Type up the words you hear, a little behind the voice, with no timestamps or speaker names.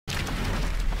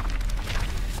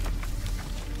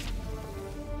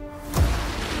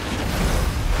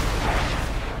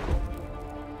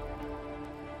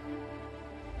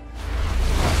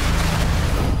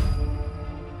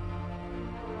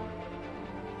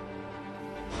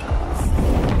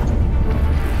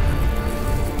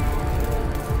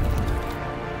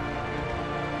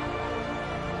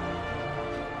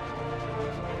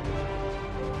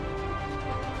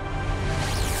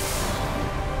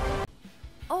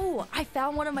Oh, I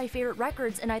found one of my favorite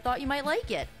records and I thought you might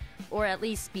like it. Or at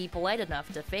least be polite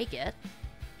enough to fake it.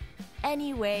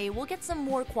 Anyway, we'll get some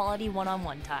more quality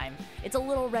one-on-one time. It's a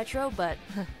little retro, but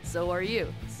so are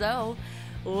you. So,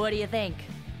 what do you think?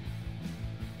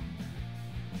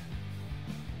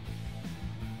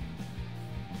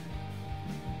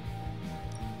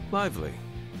 Lively,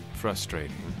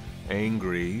 frustrating,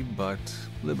 angry, but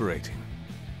liberating.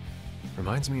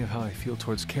 Reminds me of how I feel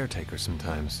towards caretakers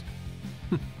sometimes.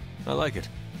 I like it.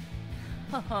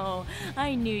 Oh,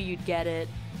 I knew you'd get it.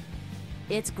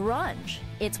 It's grunge.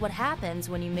 It's what happens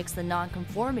when you mix the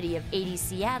nonconformity of 80s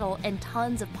Seattle and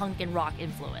tons of punk and rock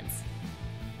influence.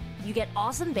 You get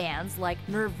awesome bands like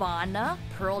Nirvana,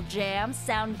 Pearl Jam,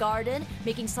 Soundgarden,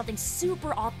 making something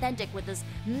super authentic with this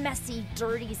messy,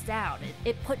 dirty sound.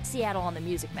 It put Seattle on the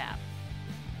music map.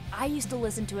 I used to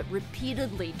listen to it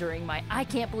repeatedly during my I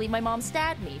can't believe my mom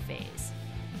stabbed me phase.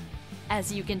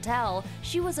 As you can tell,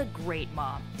 she was a great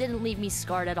mom. Didn't leave me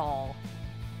scarred at all.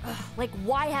 Ugh, like,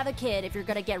 why have a kid if you're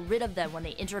gonna get rid of them when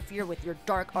they interfere with your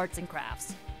dark arts and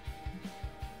crafts?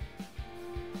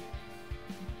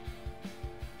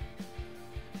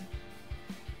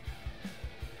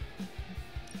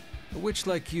 A witch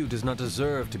like you does not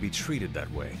deserve to be treated that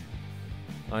way.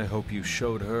 I hope you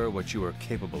showed her what you are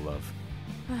capable of.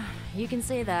 You can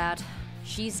say that.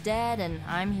 She's dead and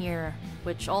I'm here,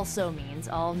 which also means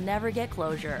I'll never get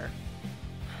closure.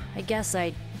 I guess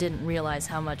I didn't realize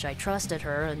how much I trusted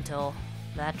her until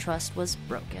that trust was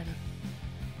broken.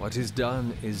 What is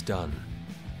done,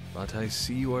 but I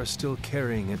see you are still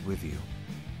carrying it with you.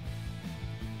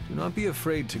 Do not be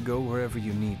afraid to go wherever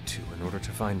you need to in order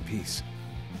to find peace.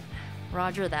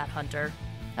 Roger that, Hunter.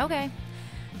 Okay,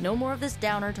 no more of this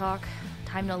downer talk.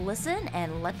 Time to listen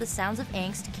and let the sounds of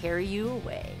angst carry you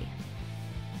away.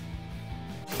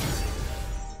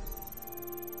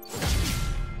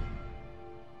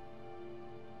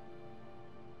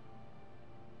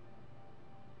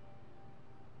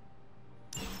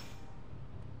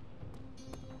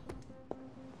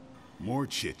 More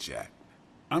chit-chat.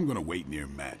 I'm gonna wait near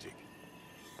Magic.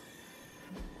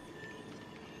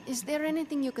 Is there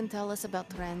anything you can tell us about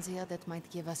Transia that might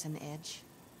give us an edge?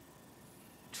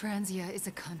 Transia is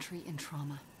a country in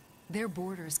trauma. Their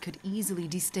borders could easily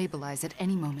destabilize at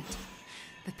any moment.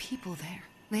 The people there,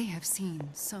 they have seen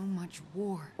so much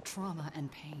war, trauma, and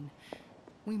pain.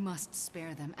 We must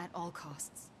spare them at all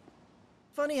costs.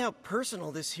 Funny how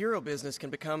personal this hero business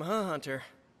can become, huh, Hunter?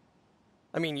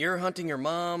 I mean, you're hunting your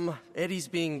mom, Eddie's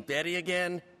being Eddie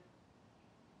again.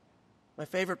 My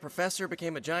favorite professor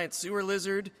became a giant sewer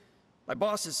lizard. My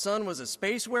boss's son was a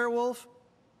space werewolf.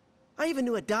 I even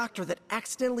knew a doctor that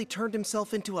accidentally turned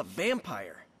himself into a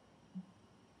vampire.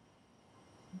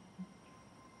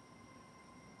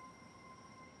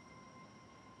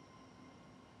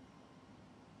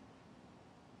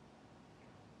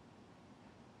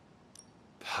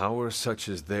 Power such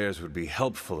as theirs would be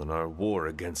helpful in our war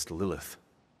against Lilith.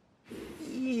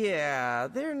 Yeah,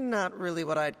 they're not really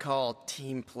what I'd call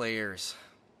team players.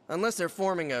 Unless they're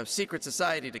forming a secret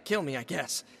society to kill me, I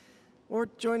guess. Or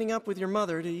joining up with your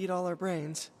mother to eat all our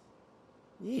brains.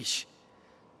 Yeesh.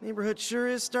 Neighborhood sure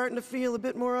is starting to feel a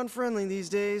bit more unfriendly these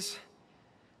days.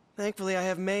 Thankfully, I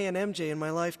have May and MJ in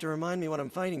my life to remind me what I'm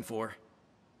fighting for.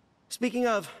 Speaking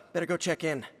of, better go check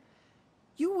in.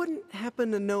 You wouldn't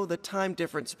happen to know the time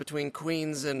difference between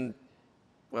Queens and,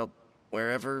 well,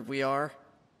 wherever we are?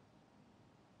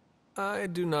 I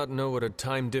do not know what a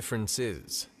time difference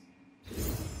is.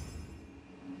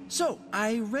 So,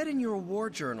 I read in your war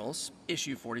journals,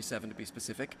 issue 47 to be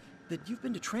specific, that you've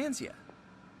been to Transia.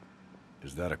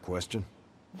 Is that a question?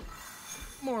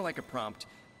 More like a prompt.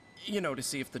 You know, to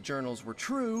see if the journals were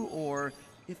true, or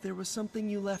if there was something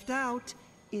you left out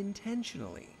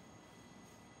intentionally.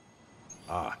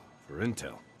 Ah, for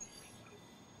intel.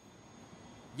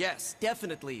 Yes,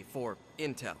 definitely for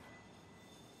intel.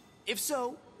 If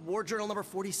so, war journal number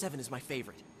 47 is my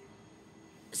favorite.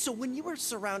 So when you were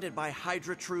surrounded by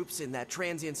Hydra troops in that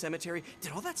transient cemetery,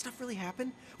 did all that stuff really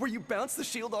happen? Where you bounced the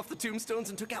shield off the tombstones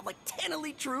and took out like 10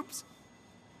 elite troops?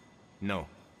 No.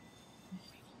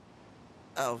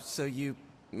 Oh, so you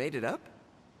made it up?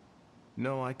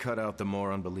 No, I cut out the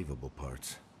more unbelievable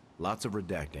parts. Lots of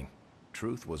redacting.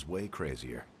 Truth was way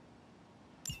crazier.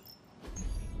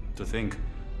 To think,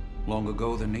 long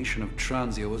ago the nation of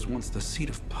Transia was once the seat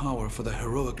of power for the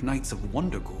heroic knights of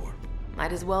Wondergore.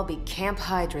 Might as well be Camp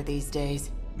Hydra these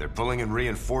days. They're pulling in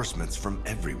reinforcements from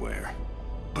everywhere.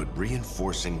 But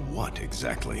reinforcing what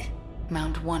exactly?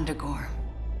 Mount Wondergore.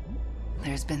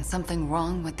 There's been something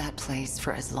wrong with that place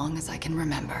for as long as I can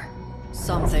remember.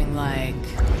 Something like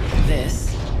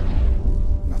this.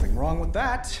 Nothing wrong with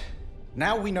that.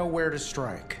 Now we know where to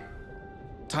strike.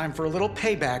 Time for a little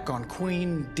payback on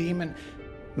Queen, Demon...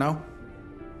 No?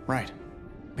 Right.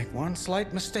 Make one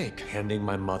slight mistake. Handing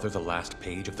my mother the last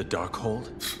page of the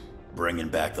Darkhold? Bringing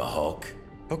back the Hulk?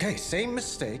 Okay, same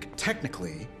mistake.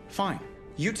 Technically, fine.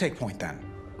 You take point then.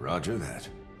 Roger that.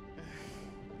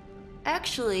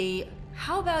 Actually,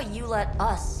 how about you let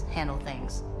us handle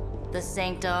things? The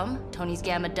Sanctum, Tony's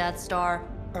Gamma Death Star,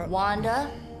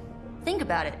 Wanda. Think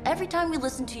about it. Every time we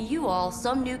listen to you all,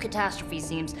 some new catastrophe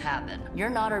seems to happen.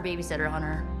 You're not our babysitter,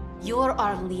 Hunter. You're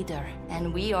our leader.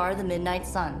 And we are the Midnight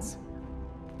Suns.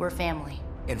 We're family.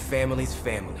 And family's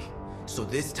family. So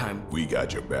this time... We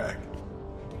got your back.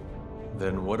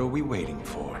 Then what are we waiting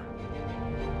for?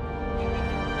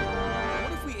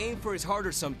 What if we aim for his heart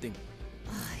or something?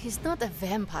 He's not a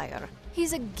vampire.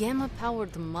 He's a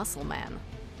gamma-powered muscle man.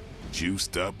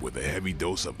 Juiced up with a heavy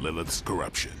dose of Lilith's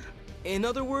corruption. In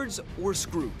other words, we're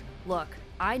screwed. Look,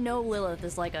 I know Lilith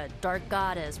is like a dark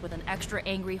goddess with an extra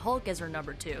angry Hulk as her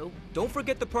number 2. Don't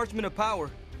forget the Parchment of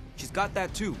Power. She's got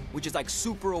that too, which is like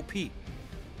super OP.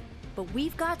 But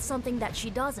we've got something that she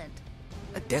doesn't.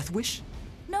 A death wish?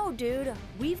 No, dude.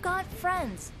 We've got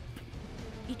friends.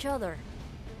 Each other.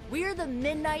 We're the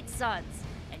Midnight Suns.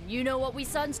 And you know what we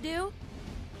Suns do?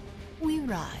 We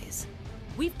rise.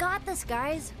 We've got this,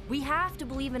 guys. We have to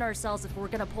believe in ourselves if we're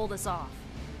gonna pull this off.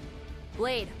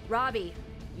 Blade, Robbie,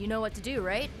 you know what to do,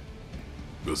 right?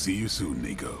 We'll see you soon,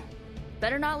 Nico.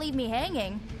 Better not leave me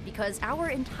hanging, because our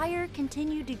entire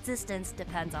continued existence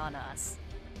depends on us.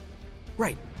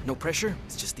 Right. No pressure.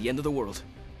 It's just the end of the world.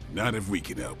 Not if we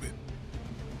can help it.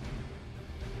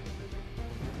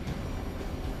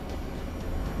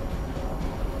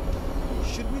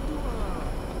 Should we do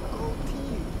a go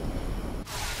team?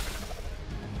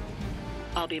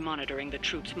 I'll be monitoring the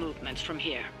troops' movements from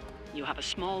here. You have a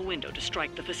small window to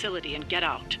strike the facility and get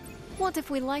out. What if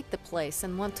we like the place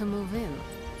and want to move in?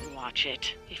 Watch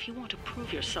it. If you want to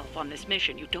prove yourself on this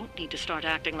mission, you don't need to start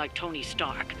acting like Tony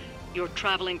Stark. You're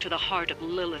traveling to the heart of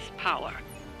Lilith's power.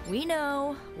 We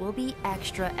know. We'll be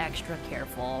extra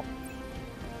careful.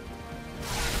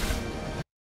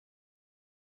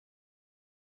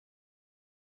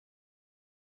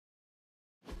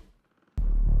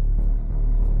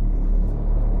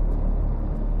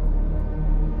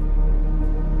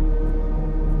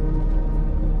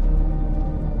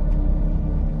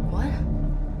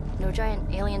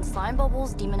 Giant alien slime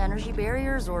bubbles, demon energy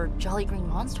barriers, or jolly green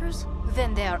monsters?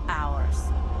 Then they're ours.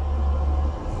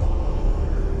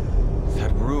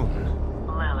 That room.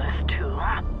 Lilith, too.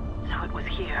 So it was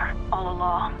here, all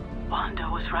along. Wanda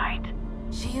was right.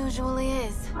 She usually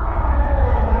is.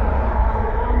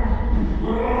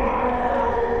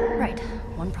 Right.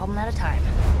 One problem at a time.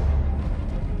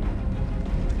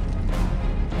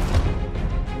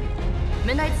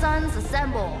 Midnight Suns,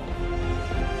 assemble!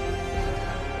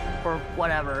 Or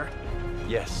whatever.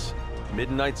 Yes.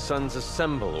 Midnight Suns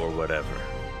assemble or whatever.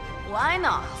 Why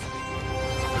not?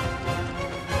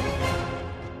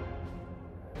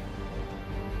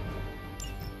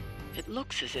 It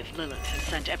looks as if Lilith has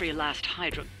sent every last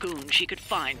Hydra goon she could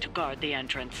find to guard the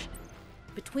entrance.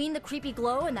 Between the creepy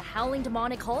glow and the howling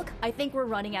demonic Hulk, I think we're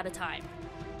running out of time.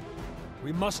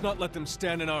 We must not let them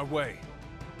stand in our way.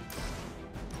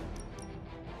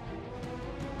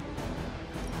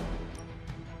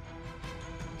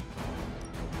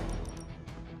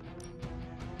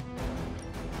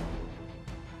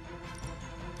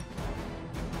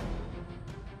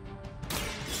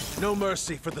 No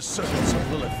mercy for the servants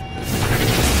of Lilith.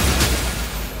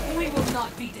 We will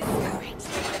not be discouraged.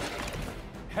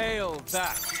 Hail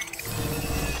that!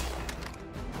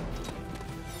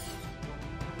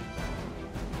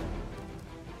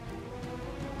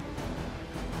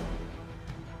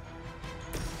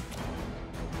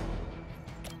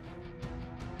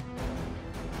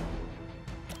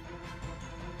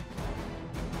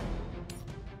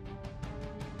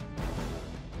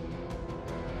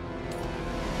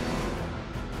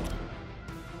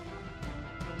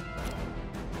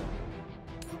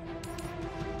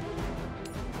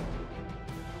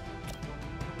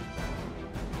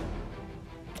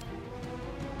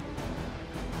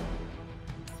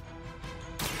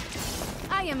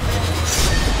 I am ready.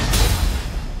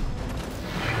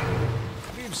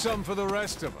 Leave some for the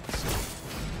rest of us.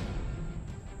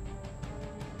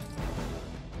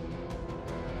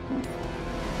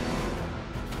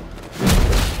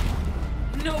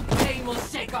 No pain will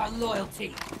shake our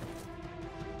loyalty.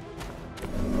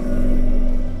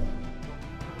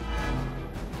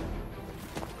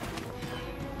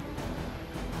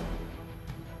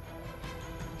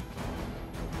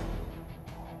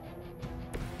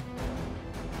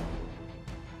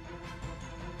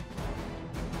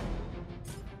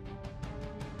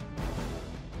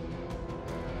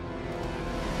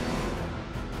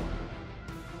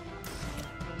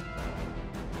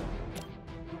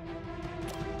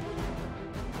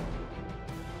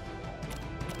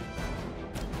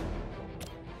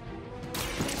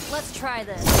 Let's try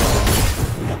this.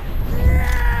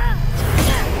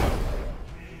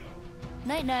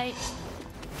 Night-night.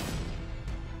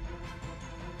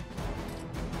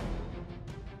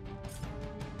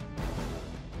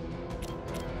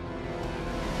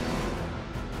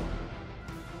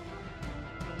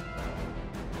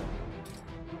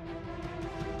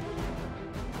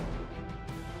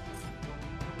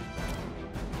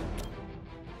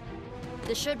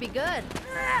 This should be good.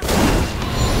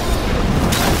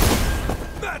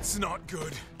 That's not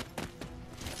good.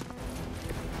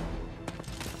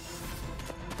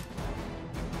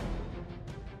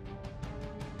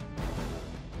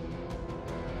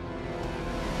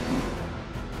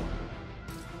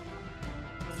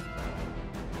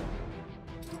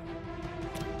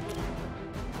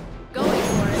 Going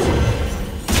for it.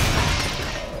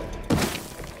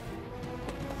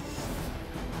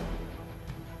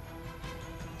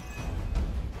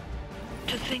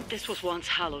 To think this was once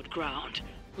hallowed ground,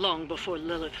 long before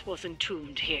Lilith was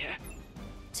entombed here.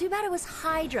 Too bad it was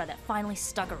Hydra that finally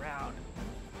stuck around.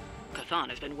 Cthon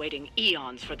has been waiting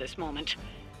eons for this moment.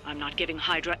 I'm not giving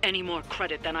Hydra any more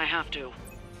credit than I have to.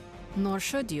 Nor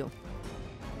should you.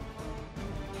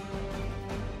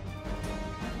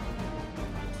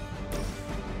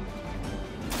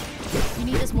 You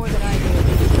need this more than I do.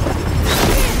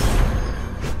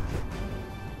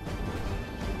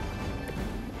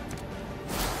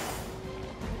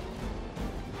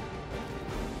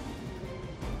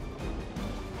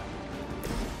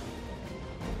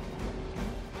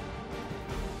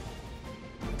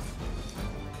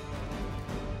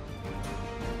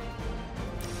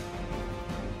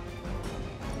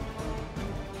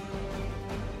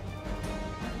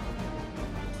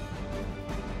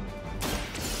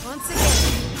 Once again.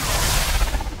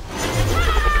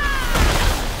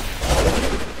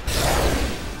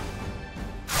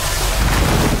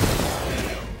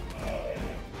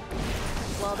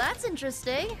 Well, that's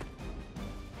interesting.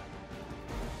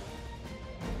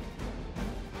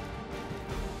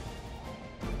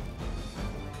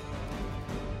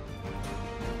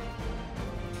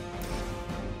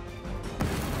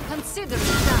 Consider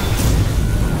it done.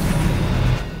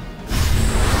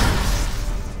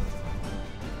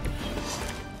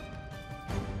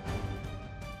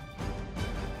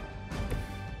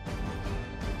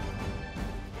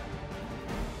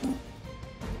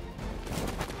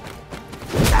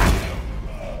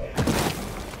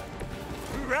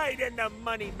 Right in the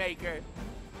moneymaker.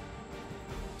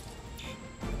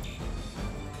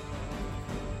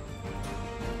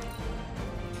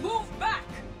 Move back!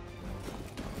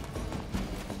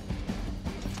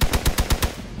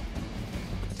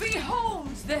 Behold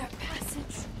their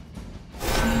passage.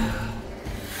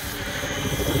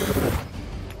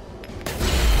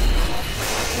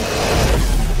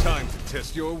 Time to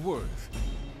test your worth.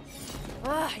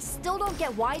 Ugh, I still don't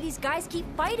get why these guys keep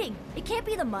fighting. It can't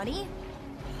be the money.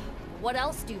 What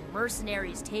else do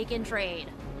mercenaries take in trade?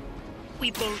 We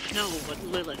both know what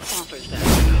Lilith offers them.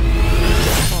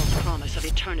 The false promise of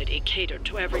eternity catered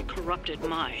to every corrupted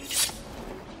mind.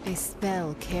 A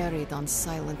spell carried on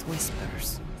silent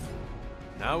whispers.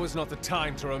 Now is not the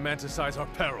time to romanticize our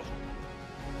peril.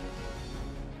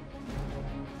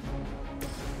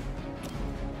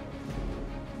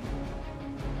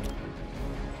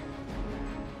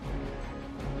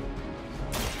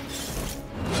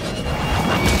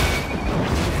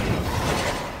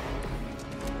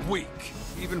 Weak,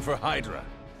 even for Hydra.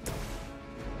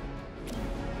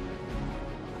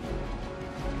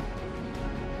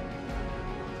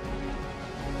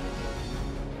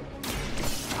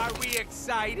 Are we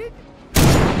excited?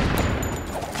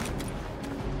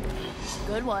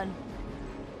 Good one.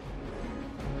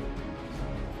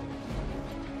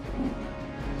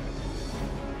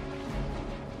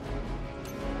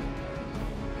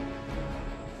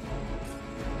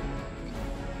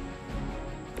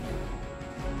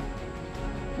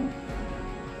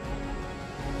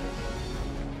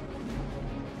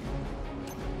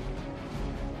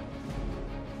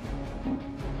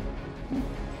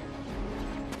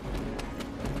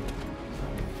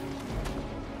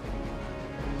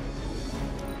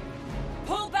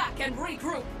 Pull back and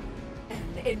regroup. An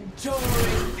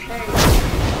enduring pain.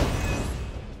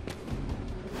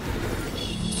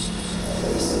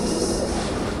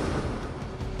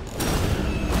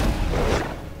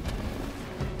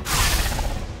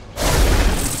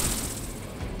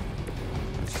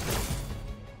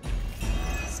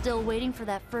 Still waiting for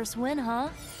that first win, huh?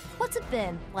 What's it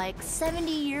been, like 70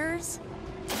 years?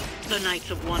 The Knights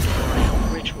of Wonderful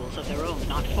have rituals of their own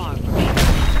not far from here.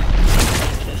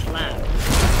 This land.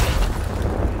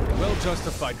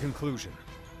 Well-justified conclusion.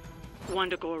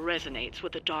 Wundagore resonates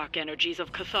with the dark energies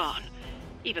of Cthon.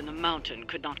 Even the mountain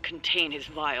could not contain his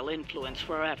vile influence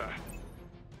forever.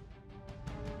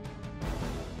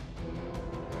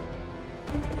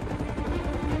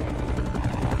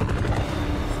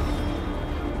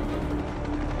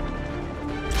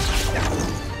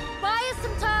 Buy us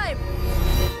some time!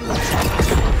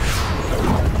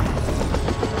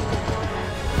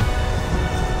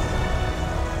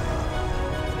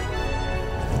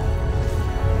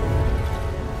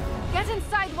 Get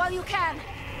inside while you can.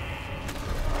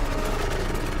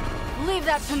 Leave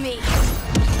that to me.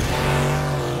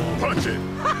 Punch it!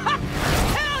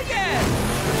 Hell yeah!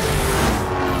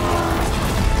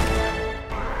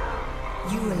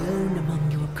 You alone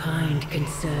among your kind can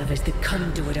serve as the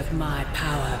conduit of my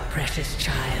power, precious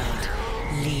child.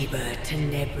 Liber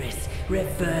tenebris,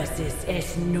 reversus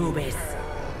es nobis.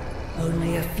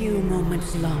 Only a few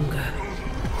moments longer.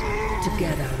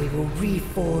 Together we will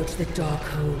reforge the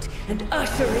Darkhold and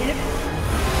usher in...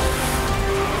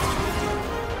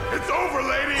 It's over,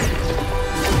 lady!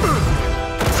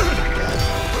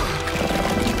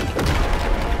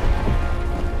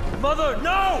 Mother,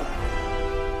 no!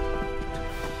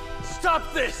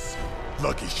 Stop this!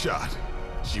 Lucky shot.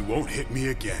 She won't hit me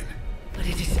again. But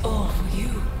it is all for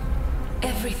you.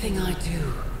 Everything I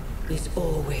do is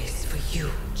always for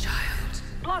you, child.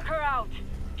 Block her out!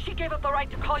 She gave up the right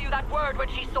to call you that word when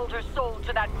she sold her soul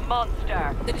to that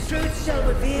monster. The truth shall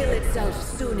reveal itself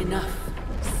soon enough,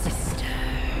 sister.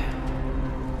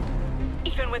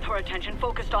 Even with her attention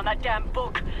focused on that damn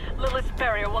book, Lilith's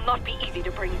barrier will not be easy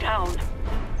to bring down.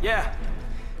 Yeah,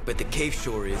 but the cave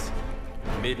shore is.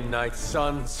 Midnight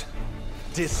Suns,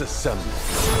 disassemble.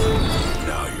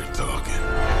 Now you're talking.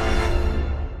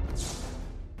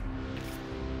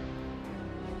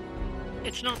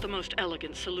 It's not the most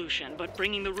elegant solution, but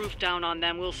bringing the roof down on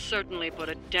them will certainly put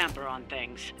a damper on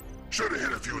things. Should've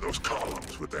hit a few of those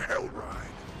columns with the hell ride.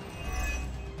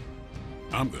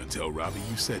 I'm gonna tell Robbie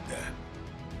you said that.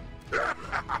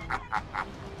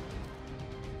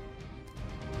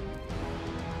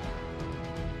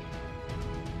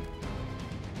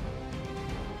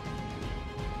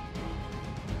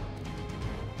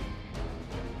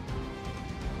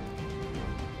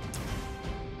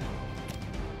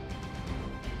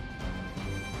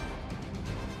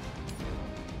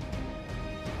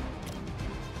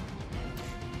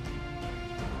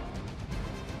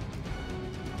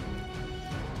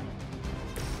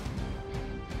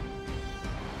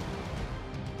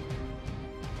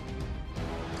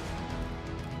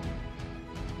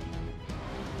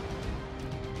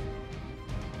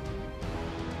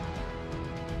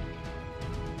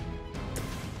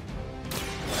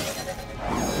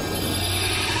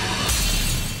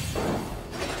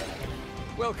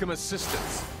 Welcome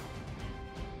assistance.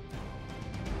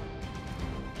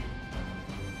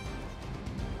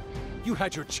 You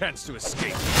had your chance to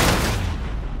escape.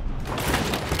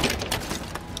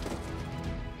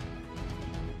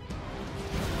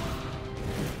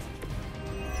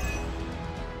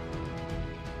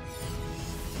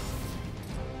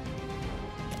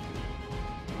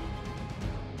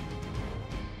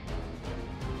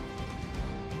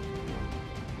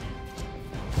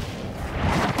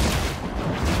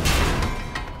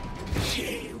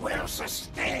 She will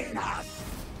sustain us.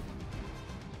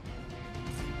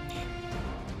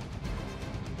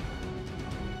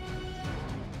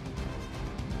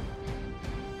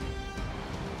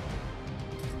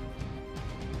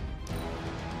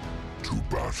 To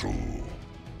battle.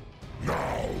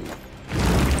 Now.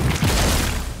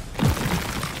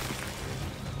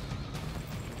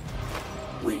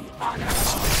 We honor our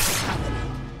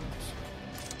covenant.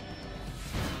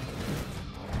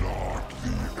 Not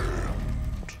the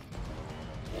end.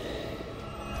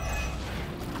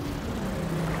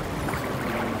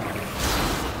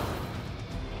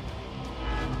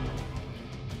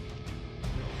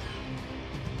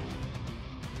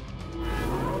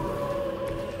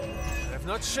 I have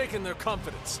not shaken their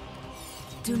confidence.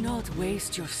 Do not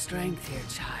waste your strength here,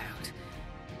 child.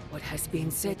 What has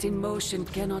been set in motion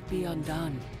cannot be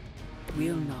undone.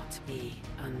 Will not be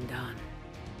undone.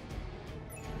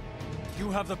 You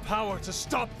have the power to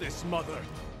stop this, Mother.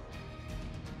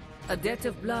 A debt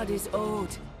of blood is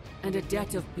owed, and a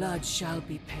debt of blood shall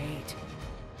be paid.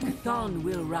 Chthon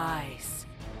will rise.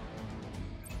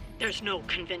 There's no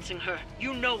convincing her.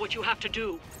 You know what you have to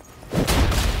do.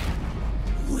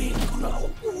 We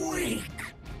grow weak.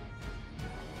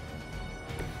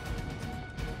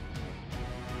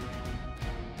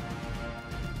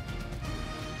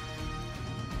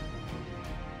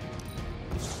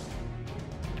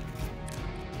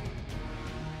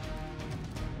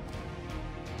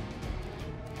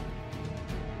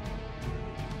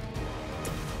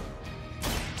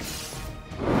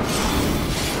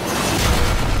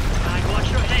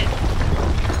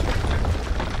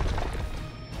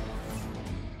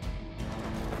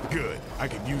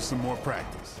 use some more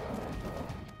practice.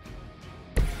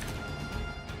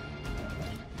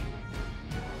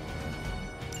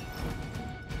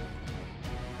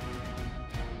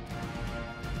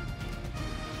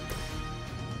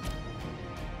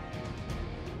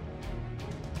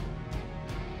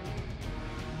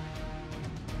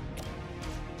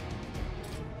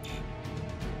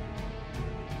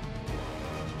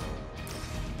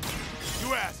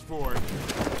 You asked for it.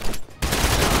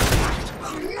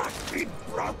 Will not be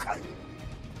broken.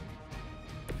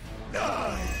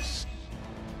 Nice.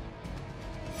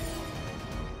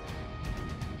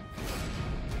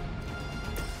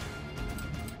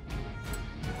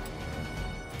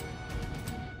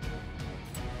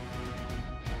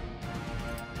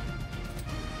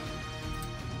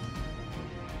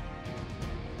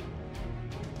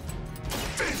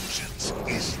 Vengeance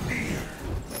is near.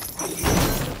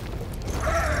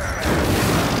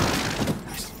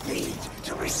 Need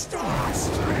to restore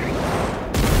strength.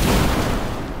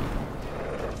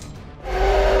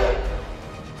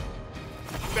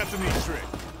 That's a neat trick.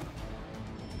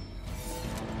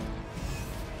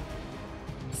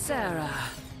 Sarah,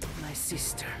 my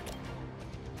sister.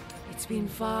 It's been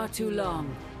far too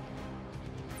long.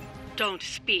 Don't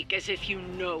speak as if you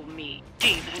know me,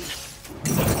 demon.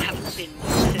 You haven't been my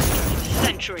sister for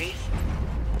centuries.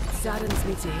 It saddens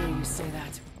me to hear you say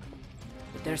that.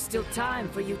 But there's still time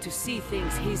for you to see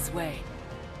things his way.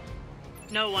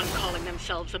 No one calling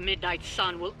themselves a Midnight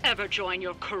Sun will ever join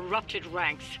your corrupted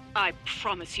ranks. I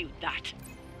promise you that.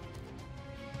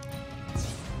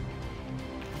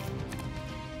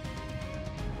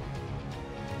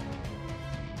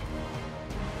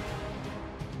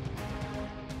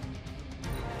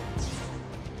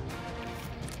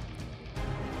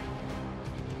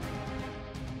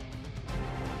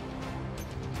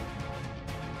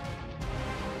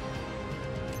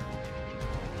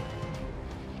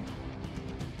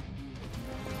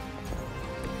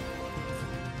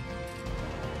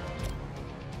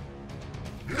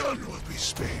 None will be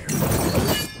spared.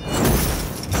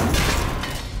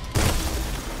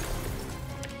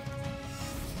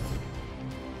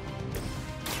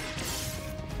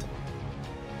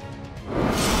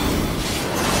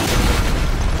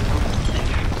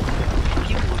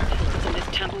 You mortals in this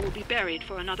temple will be buried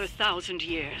for another 1,000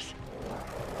 years.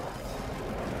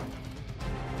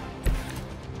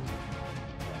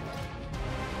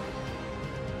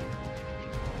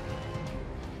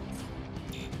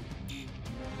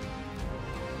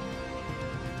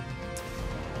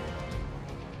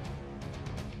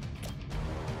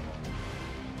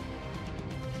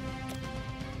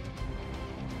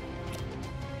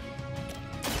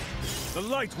 The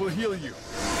light will heal you.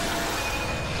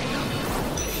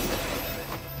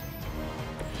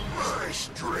 My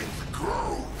strength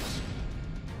grows.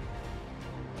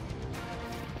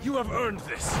 You have earned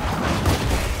this.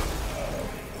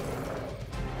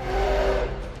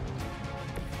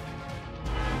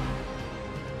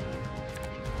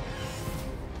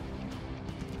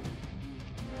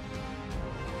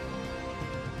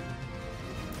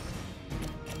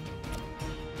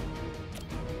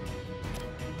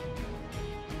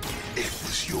 It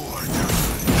was your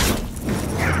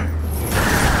turn.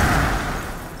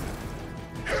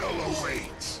 Hell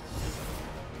awaits.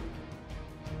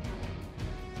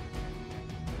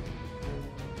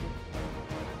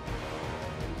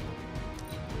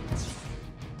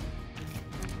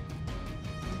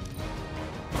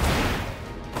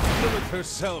 Lilith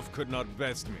herself could not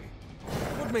best me.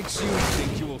 What makes you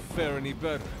think you will fare any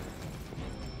better?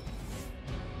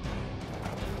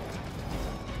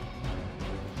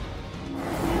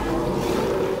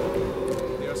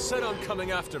 They are set on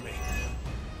coming after me.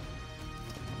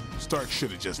 Stark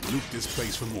should have just nuked this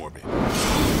place from orbit. We have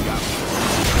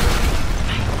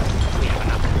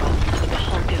enough problems with the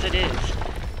Hulk as it is.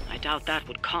 I doubt that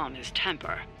would calm his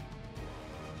temper.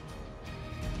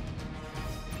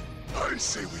 I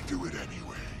say we do it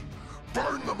anyway.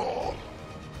 Burn them all!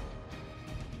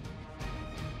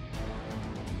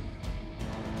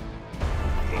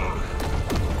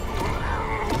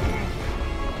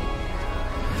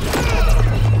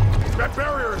 That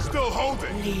barrier is still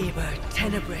holding! Liber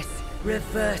tenebris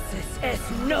reversus es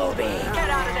nobi! Get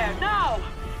out of there, now!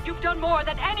 You've done more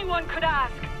than anyone could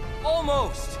ask!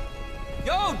 Almost!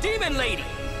 Yo, Demon Lady!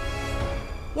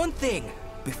 One thing,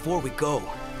 before we go.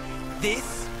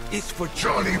 This is for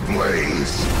Johnny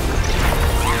Blaze!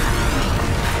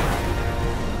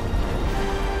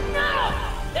 No!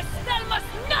 The spell must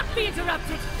not be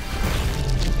interrupted!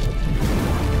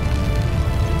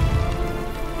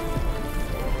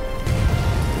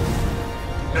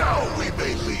 Now we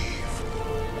may leave!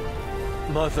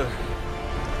 Mother.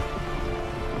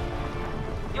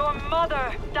 Your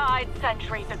mother died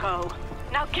centuries ago.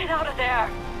 Now get out of there!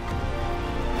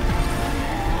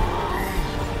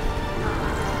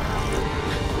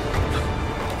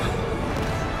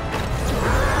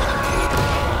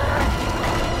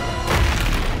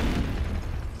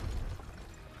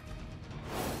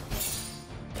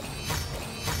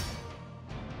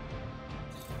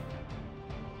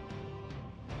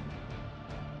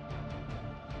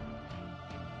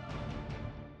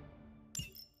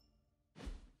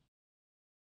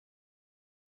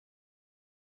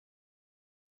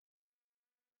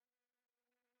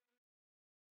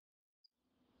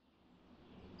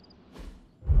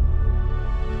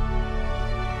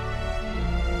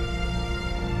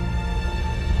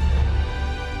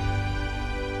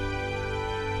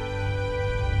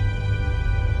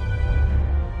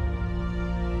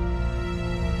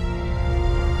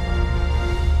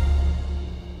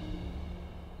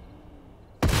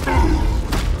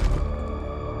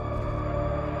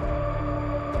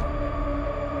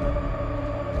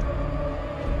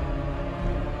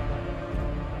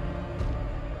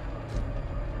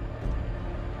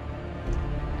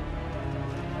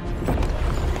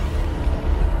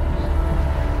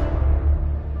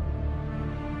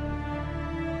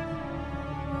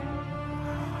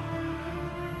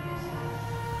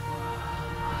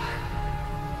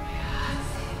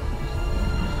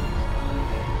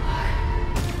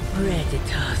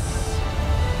 Predators.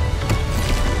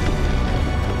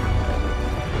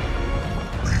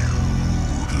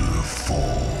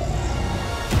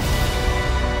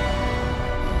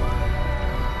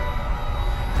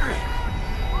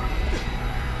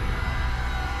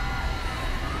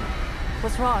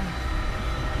 What's wrong?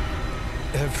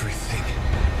 Everything.